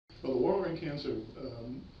Well, the war on cancer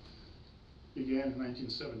began in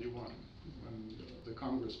 1971 when the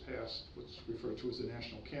Congress passed what's referred to as the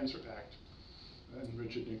National Cancer Act, and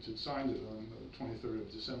Richard Nixon signed it on the 23rd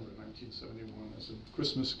of December 1971 as a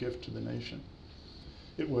Christmas gift to the nation.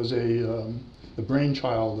 It was the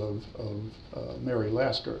brainchild of Mary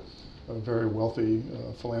Lasker, a very wealthy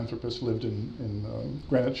philanthropist, lived in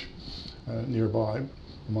Greenwich, nearby,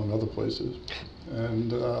 among other places.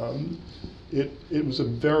 And it was a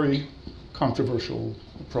very controversial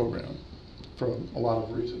program for a lot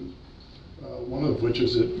of reasons. One of which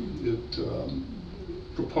is it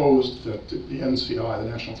proposed that the NCI, the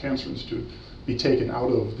National Cancer Institute, be taken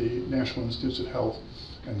out of the National Institutes of Health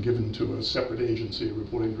and given to a separate agency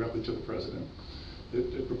reporting directly to the president.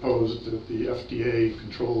 It proposed that the FDA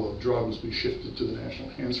control of drugs be shifted to the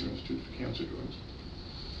National Cancer Institute for cancer drugs.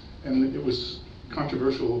 And it was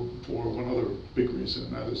controversial for one other big reason,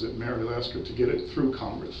 and that is that Mary Lasker, to get it through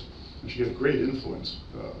Congress, and she had great influence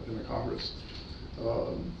in the Congress,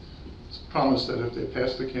 promised that if they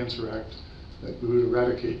passed the Cancer Act, that we would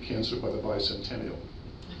eradicate cancer by the bicentennial.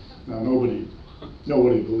 Now,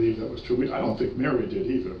 nobody believed that was true. I don't think Mary did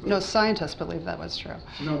either. No scientists believed that was true.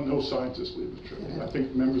 No scientists believed it was true. Yeah. I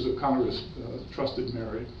think members of Congress trusted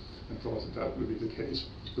Mary and thought that that would be the case.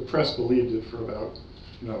 The press believed it for about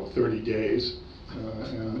 30 days,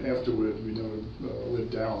 and afterward we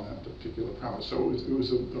lived down that particular promise. So it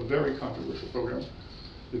was a very controversial program.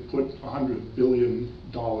 It put $100 billion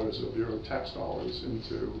of your tax dollars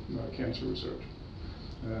into cancer research.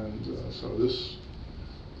 And so this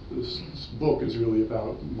book is really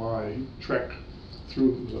about my trek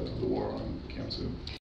through the war on cancer.